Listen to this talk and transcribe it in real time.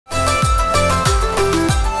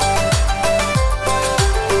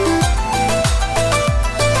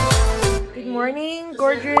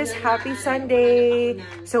Happy Sunday!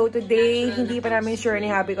 So today, hindi pa namin sure ni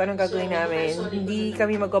Happy ko anong gagawin namin. Hindi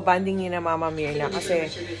kami mag-bonding ni na Mama Mirna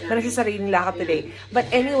kasi meron siya sariling lakad today. But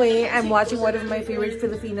anyway, I'm watching one of my favorite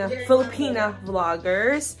Filipina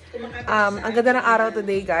vloggers. Ang ganda ng araw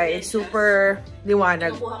today, guys. Super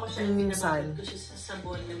liwanag. Yung sun.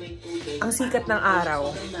 Ang sikat ng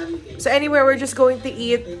araw. So anyway, we're just going to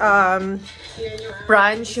eat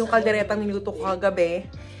brunch, yung kalderetang niluto ko kagabi.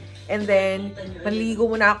 And then, maligo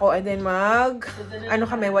muna ako. And then ano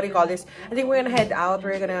kami, what do you call this? I think we're gonna head out.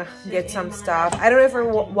 We're gonna get some stuff. I don't know if we're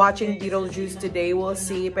watching Beetlejuice today. We'll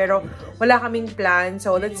see. Pero wala kaming plan.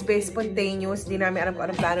 So, let's be spontaneous. Di namin alam kung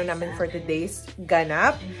anong plano namin for today's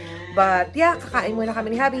ganap. But, yeah, kakain muna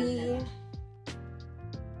kami ni Habi.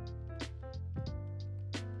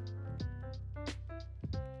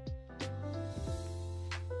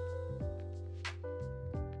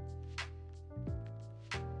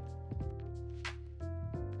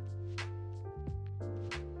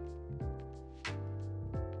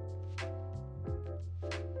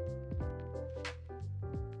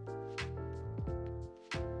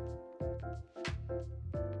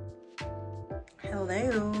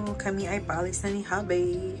 Hello! Kami ay paalis na ni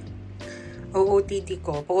Habi. OOTD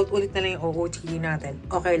ko. Paulit-ulit na lang yung OOTD natin.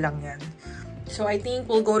 Okay lang yan. So, I think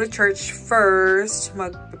we'll go to church first.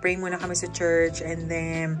 Mag-pray muna kami sa church. And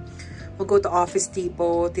then, we'll go to Office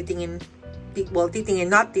Depot. Titingin,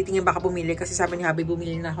 baka bumili. Kasi sabi ni Habi,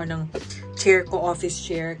 bumili na ako ng chair ko, office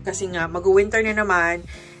chair. Kasi nga, mag-winter na naman.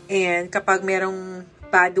 And kapag merong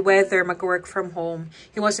bad weather, mag-work from home,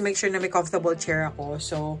 he wants to make sure na may comfortable chair ako.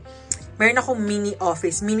 So, meron akong mini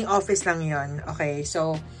office. Mini office lang yon. Okay,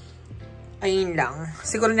 so, ayun lang.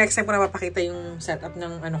 Siguro next time ko napapakita yung setup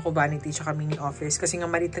ng vanity tsaka mini office. Kasi nga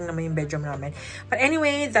maliit lang naman yung bedroom namin. But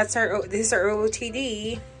anyway, this is our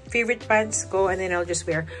OOTD. Favorite pants ko. And then I'll just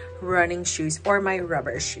wear running shoes or my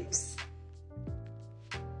rubber shoes.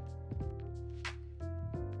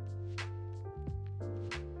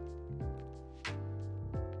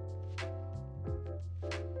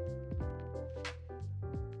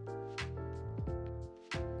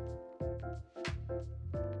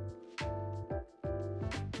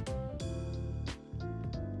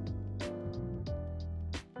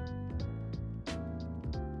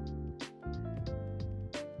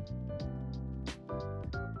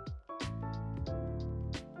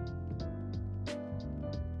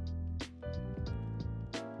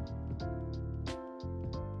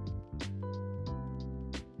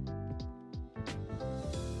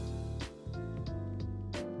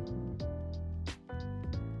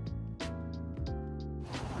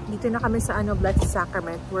 Dito na kami sa Blessed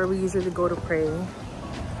Sacrament where we usually go to pray.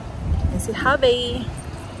 And si Habi.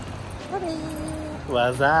 Habi!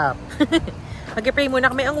 What's up? Mag-pray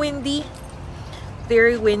muna kami. Ang windy.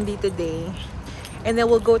 Very windy today. And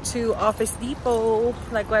then we'll go to Office Depot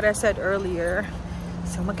like what I said earlier.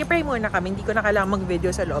 So mag-pray muna kami. Hindi ko na kailangan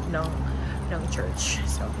mag-video sa loob ng church.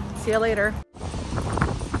 So, see you later.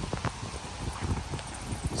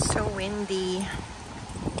 So windy.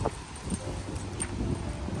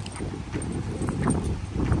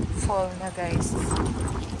 Fall na, guys.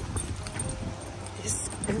 This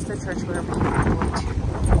is the church where we go to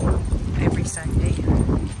every Sunday.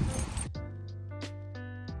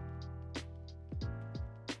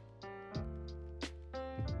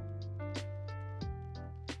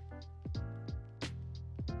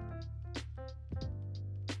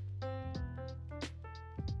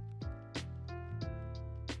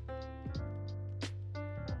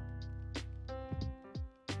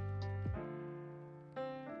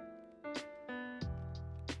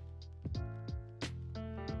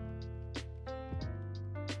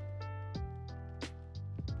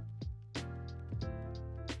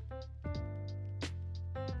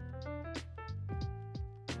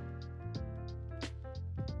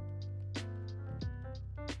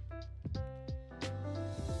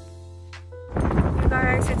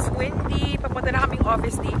 Guys, it's windy. Papunta na kaming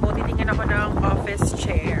Office Depot. Titingin ako ng office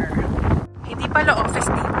chair. Hindi pala Office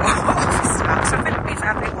Depot. Office lang. Sa Philippines,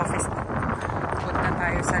 ata yung Office Depot. Punta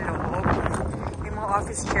tayo sa loob. Yung mga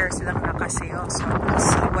office chairs lang nakasale. So, we'll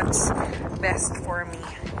see what's best for me.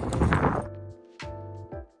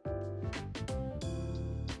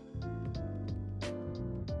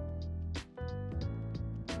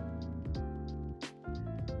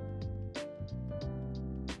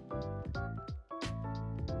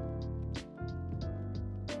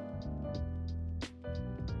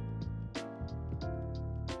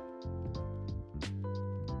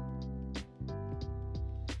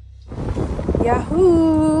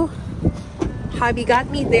 Yahoo! Habi got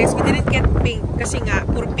me this. We didn't get pink kasi nga,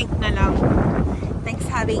 puro pink na lang. Thanks,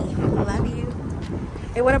 Habi. Love you.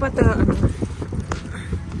 Hey, what about the...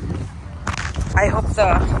 I hope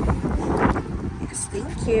the... Yes,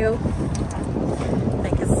 thank you.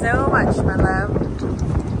 Thank you so much, my love.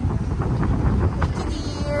 Thank you,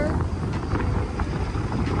 dear.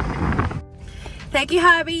 Thank you,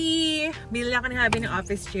 hubby. Binili ako ni hubby ng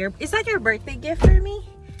office chair. Is that your birthday gift for me?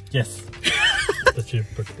 Yes. That's your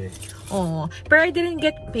birthday. Oh, pero I didn't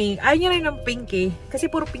get pink. Ayaw niya rin ng pink eh.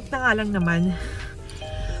 Kasi puro pink na nga lang naman.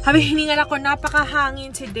 Habi, hiningal ako,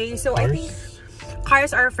 napakahangin today. So, I think cars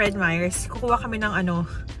are Fred Meyers. Kukuha kami ng ano,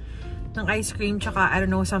 ng ice cream, tsaka, I don't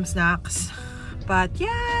know, some snacks. But,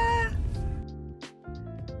 yeah!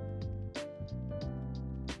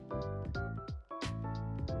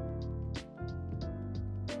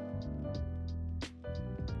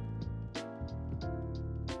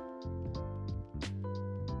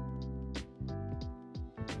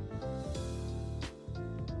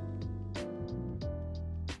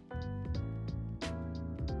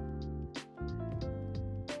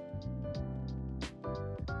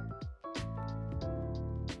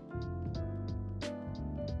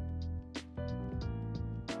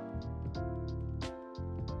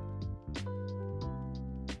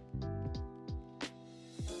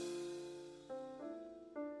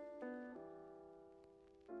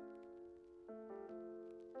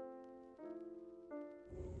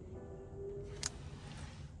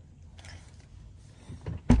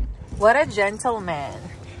 What a gentleman.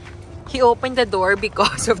 He opened the door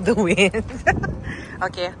because of the wind.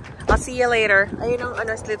 Okay, I'll see you later. Ayun ang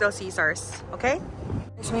ano, Little Caesars. Okay?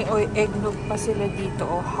 Tapos may eggnog pa sila dito.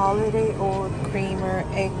 Oh, holiday oat creamer,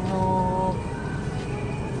 eggnog.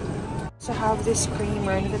 So have this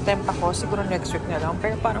creamer. Natatempt ako. Siguro next week na lang.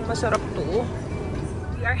 Pero parang masarap to.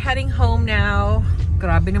 We are heading home now.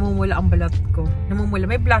 Grabe, namumula ang balat ko. Namumula.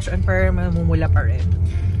 May blush on pero namumula pa rin.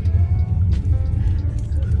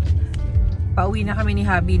 Pauwi na kami ni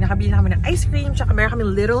hubby. Nakabili na kami ng ice cream. Tsaka meron kami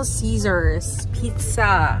Little Caesars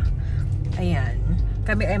pizza. Ayan.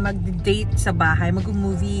 Kami ay mag-date sa bahay.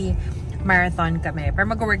 Mag-movie marathon kami. Pero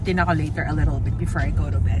mag-work din ako later a little bit before I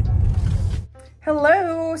go to bed.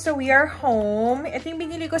 Hello! So we are home. Ito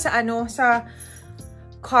yung binili ko sa ano, sa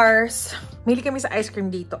Cars. Mili kami sa ice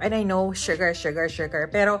cream dito. And I know, sugar.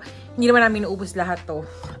 Pero hindi naman namin naubos lahat to.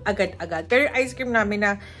 Agad-agad. Pero yung ice cream namin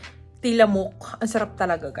na tilamok. Ang sarap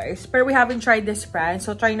talaga, guys. Pero we haven't tried this brand.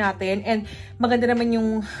 So, try natin. And maganda naman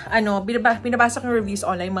yung, ano, binabasa ko yung reviews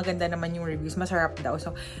online. Maganda naman yung reviews. Masarap daw.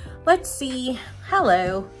 So, let's see.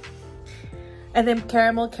 Hello. And then,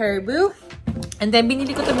 caramel caribou. And then,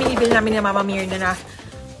 binili ko ito. Binibili namin ni Mama Mirna na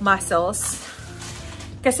mussels.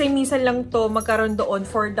 Kasi minsan lang to magkaroon doon.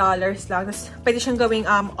 $4 lang. Tapos, pwede siyang gawing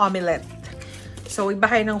omelette. So, iba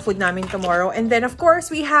kayo ng food namin tomorrow. And then, of course,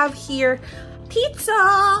 we have here pizza!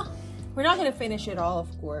 We're not gonna finish it all,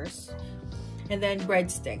 of course. And then,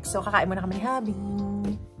 breadsticks. So, kakain muna kami ni hubby.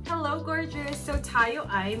 Hello, gorgeous! So, tayo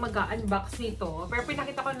ay mag-unbox nito. Pero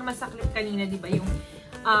pinakita ko naman sa clip kanina, di ba, yung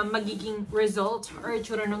magiging result or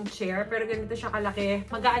itsura ng chair. Pero ganito siya kalaki.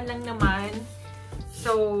 Magaan lang naman.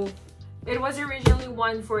 So, it was originally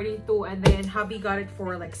 $142 and then hubby got it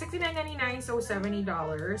for like $69.99, so $70.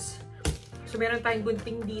 So, meron tayong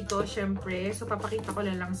gunting dito, syempre. So, papakita ko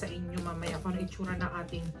lang sa inyo mamaya kung ano itsura ng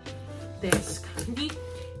ating desk. Hindi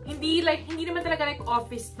naman talaga like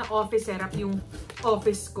office setup yung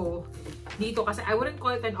office ko dito. Kasi I wouldn't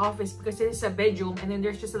call it an office because it's a bedroom and then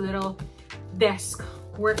there's just a little desk.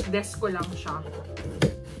 Work desk ko lang siya.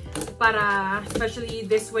 Para, especially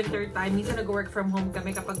this winter time, minsan nag-work from home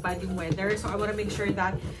kami kapag bad yung weather. So, I want to make sure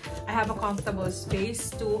that I have a comfortable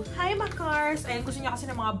space to... Hi, Makars! Ayan, gusto niya kasi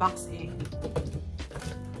ng mga box eh.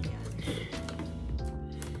 Ayan.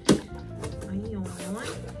 Ayun.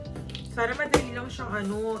 Sana madali lang siyang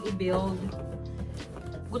ano, i-build.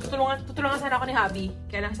 Tutulungan sana ako ni hubby.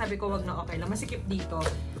 Kaya lang sabi ko, wag na, okay lang. Masikip dito.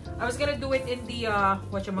 I was gonna do it in the,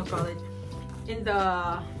 whatchamacallit? In the...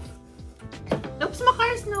 Oops,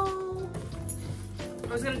 Makars, no!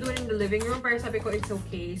 I was gonna do it in the living room, pero sabi ko, it's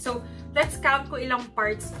okay. So, let's count ko ilang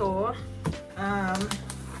parts to.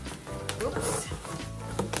 Oops.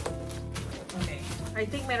 Okay. I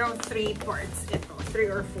think meron 3 parts ito.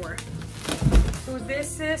 3 or 4. So,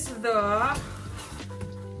 this is the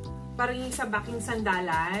parang yung sa backing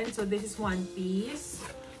sandalan. So, this is one piece.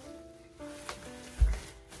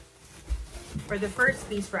 Or the first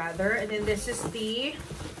piece, rather. And then, this is the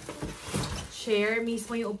chair.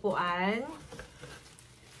 Mismo yung upuan.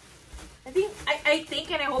 I think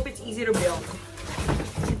and I hope it's easy to build.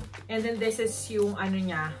 And then this is yung ano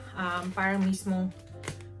niya, parang mismong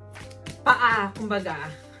paa, kumbaga.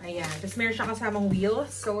 Ayan. Tapos meron siya kasamang wheel.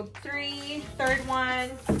 So, third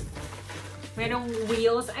one. Merong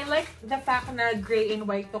wheels. I like the fact na gray and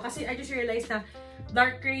white to. Kasi I just realized na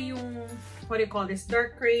dark gray yung, what do you call this?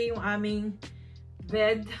 Dark gray yung aming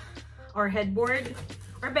bed or headboard.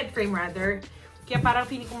 Or bed frame rather. Kaya parang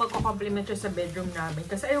feeling ko magko-complement siya sa bedroom namin.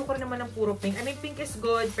 Kasi ayoko rin naman ng puro pink. I mean, pink is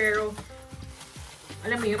good, pero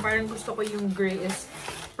alam mo yun, parang gusto ko yung gray is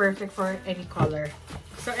perfect for any color.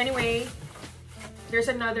 So anyway,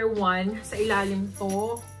 there's another one sa ilalim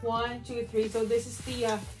to. 1, 2, 3. So this is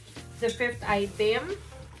the fifth item.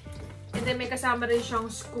 And then may kasama rin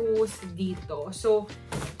siyang screws dito. So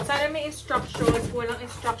sana may instructions. Kung walang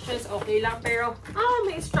instructions, okay lang. Pero,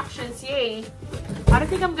 may instructions, yay! I don't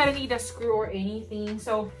think I'm gonna need a screw or anything.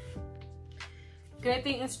 So, ganito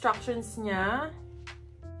yung instructions niya.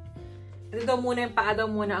 Ito daw muna yung paa daw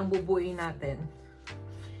muna ang bubuin natin.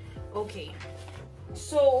 Okay.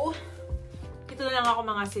 So, ito na lang ako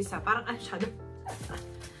mga sisa. Parang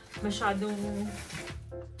masyadong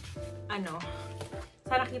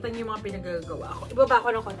sana kita niyo yung mga pinagagawa ko. Ibaba ko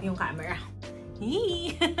ng konti yung camera.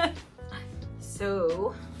 So,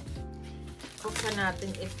 buksan natin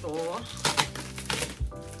ito.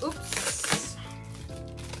 Oops!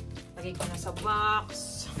 Lagay ko na sa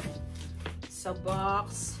box. Sa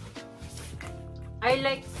box. I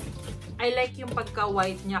like yung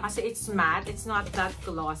pagka-white niya kasi it's matte. It's not that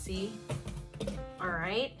glossy.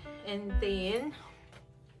 Alright. And then,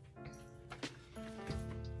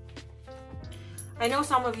 I know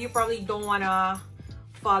some of you probably don't wanna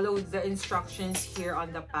follow the instructions here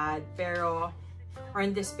on the pad, pero, or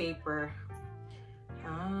in this paper.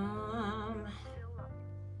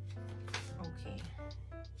 Okay.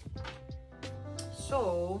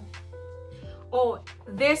 So,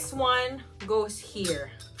 this one goes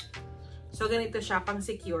here. So, ganito siya, pang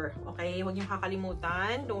secure. Okay? Huwag niyong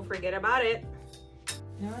kakalimutan. Don't forget about it.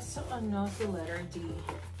 Nasa sa letter D.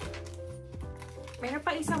 Meron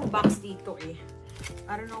pa isang box dito eh.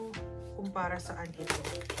 I don't know kung para saan ito.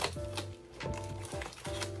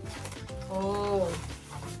 Oh.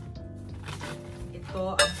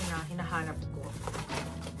 Ito ang hinahanap ko.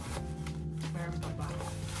 Meron pa ba?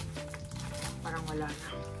 Parang wala na.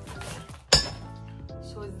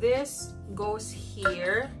 So this goes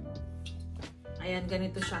here. Ayan,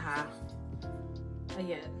 ganito siya ha.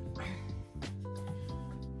 Ayan.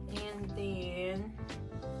 And then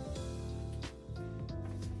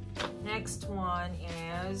next one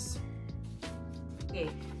is, okay,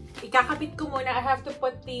 ikakabit ko muna. I have to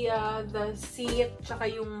put the seat tsaka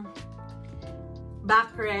yung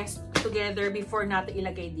backrest together before natin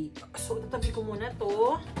ilagay dito. So, tatabi ko muna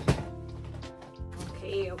to.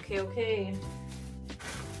 Okay.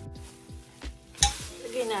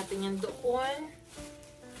 Lagay natin yan doon.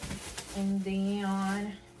 And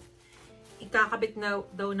then, ikakabit na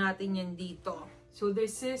daw natin yan dito. So,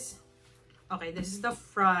 this is, okay, this is the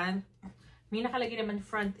front. May nakalagay naman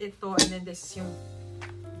front ito, and then this is yung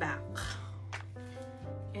back.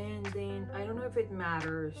 And then, I don't know if it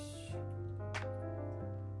matters.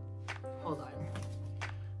 Hold on.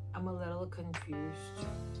 I'm a little confused.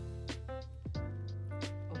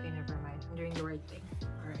 Okay, never mind. I'm doing the right thing.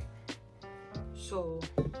 Alright. So,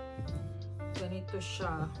 ganito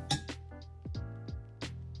siya.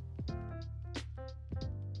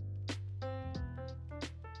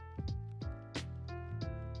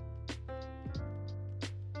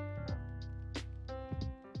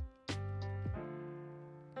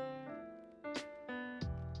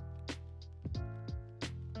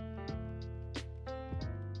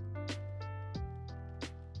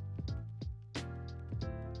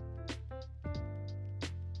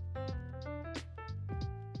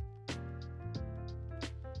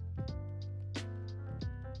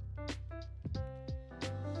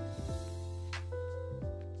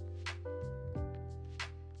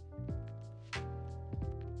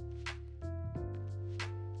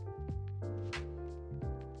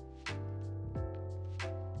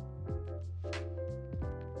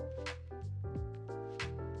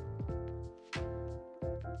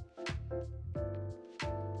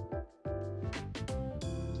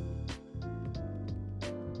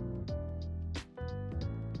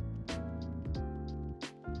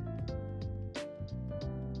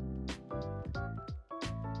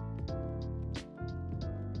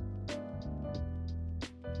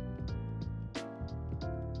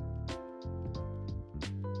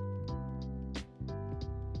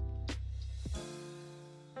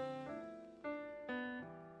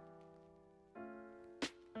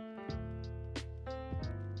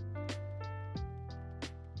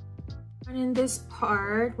 And in this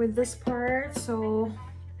part, with this part, so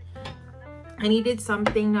I needed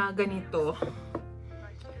something na ganito.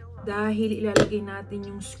 Dahil ilalagay natin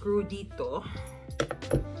yung screw dito.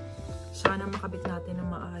 Sana makabit natin ng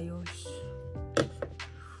maayos.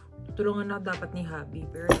 Tulungan na dapat ni Hubby.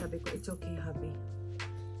 Pero sabi ko, it's okay, Hubby.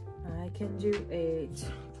 I can do it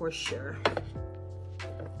for sure.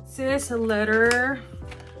 This is a letter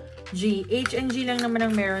G. H and G lang naman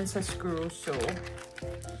ang meron sa screw. So,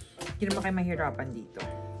 hindi naman kayo mahirapan dito.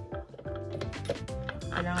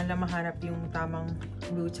 Kailangan lang mahanap yung tamang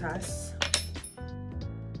butas.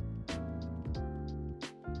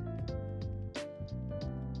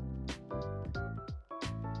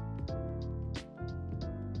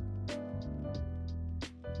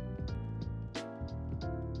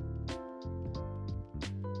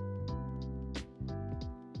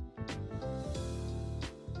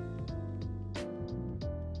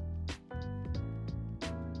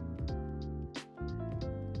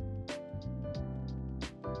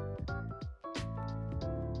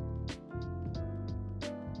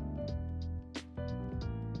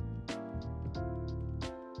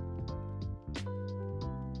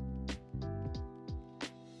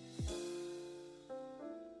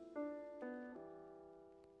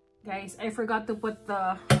 Guys, I forgot to put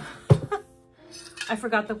the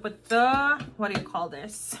what do you call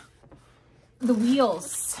this? The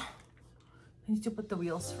wheels. I need to put the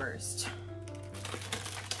wheels first.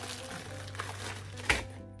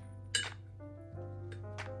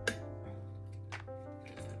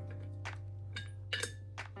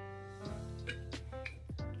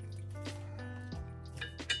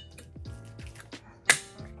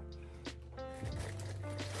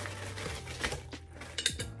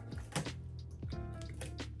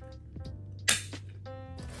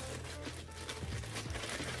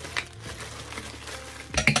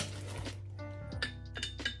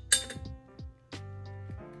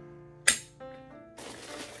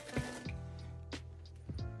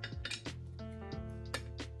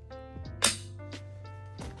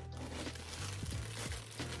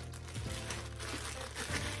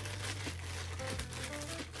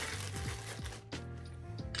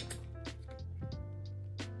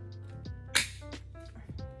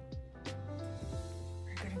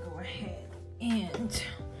 And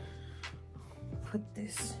put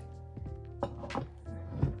this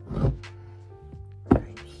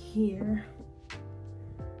right here.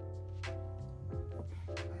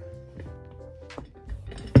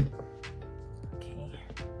 Okay.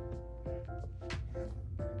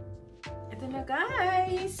 Ito na,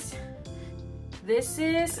 guys. This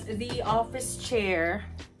is the office chair.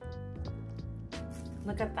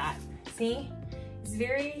 Look at that. See? It's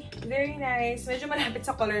very, very nice. Medyo malapit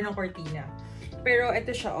sa color ng cortina. Pero ito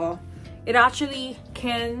siya, oh. It actually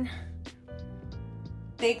can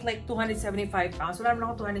take like 275 pounds. Wala naman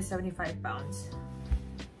ako 275 pounds.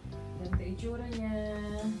 Ganito itsura niya.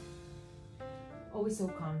 Always so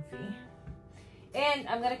comfy. And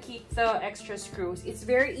I'm gonna keep the extra screws. It's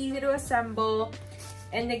very easy to assemble.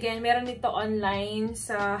 And again, meron nito online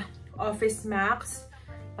sa Office Max.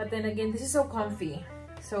 But then again, this is so comfy.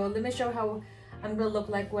 So let me show how I'm gonna look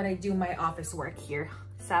like when I do my office work here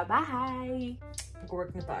sa bahay.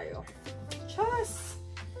 Mag-work na tayo. Chos!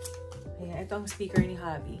 Ayan, ito ang speaker ni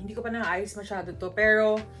Hubby. Hindi ko pa naayos masyado to,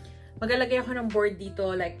 pero maglalagay ako ng board dito,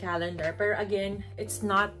 like calendar. Pero again, it's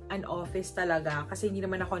not an office talaga kasi hindi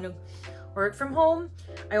naman ako nag-work from home.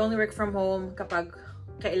 I only work from home kapag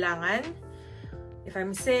kailangan, if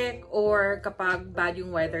I'm sick, or kapag bad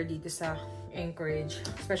yung weather dito sa Anchorage,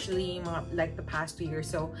 especially mga, like the past 2 years.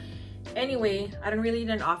 So anyway, I don't really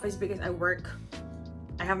need an office because I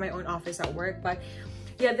have my own office at work. But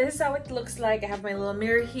yeah, this is how it looks like. I have my little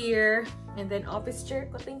mirror here, and then office chair.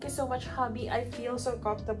 Thank you so much, Hubby. I feel so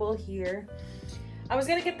comfortable here. I was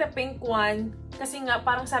gonna get the pink one kasi nga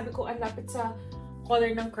parang sabi ko ang lapit sa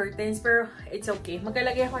color ng curtains, pero it's okay.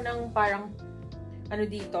 Maglalagay ako ng parang ano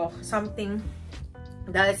dito, something,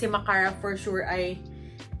 dahil si Makara for sure ay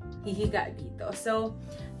hihiga dito. So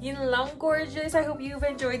yun lang, gorgeous. I hope you've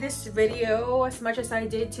enjoyed this video as much as I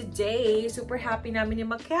did today. Super happy namin ni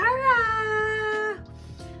Makara!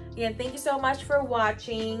 Yan, thank you so much for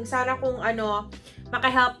watching. Sana kung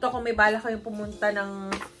maka-help to kung may bala kayong pumunta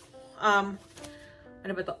ng,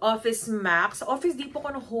 ano ba to? Office Max. Office Depot ko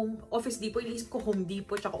ng Office Depot. Iniisip ko Home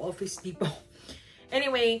Depot tsaka Office Depot.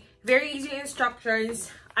 Anyway, very easy instructions.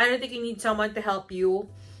 I don't think you need someone to help you.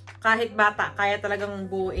 Kahit bata, kaya talagang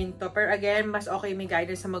buuin to. Pero again, mas okay may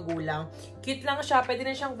guidance sa magulang. Cute lang siya. Pwede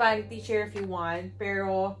na siyang vanity chair if you want.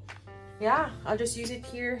 Pero, yeah, I'll just use it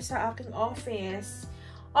here sa aking office.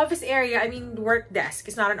 Office area, I mean work desk.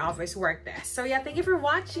 It's not an office, work desk. So yeah, thank you for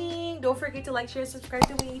watching. Don't forget to like, share, subscribe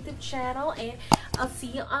to my YouTube channel. And I'll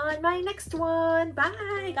see you on my next one.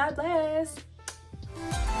 Bye! God bless!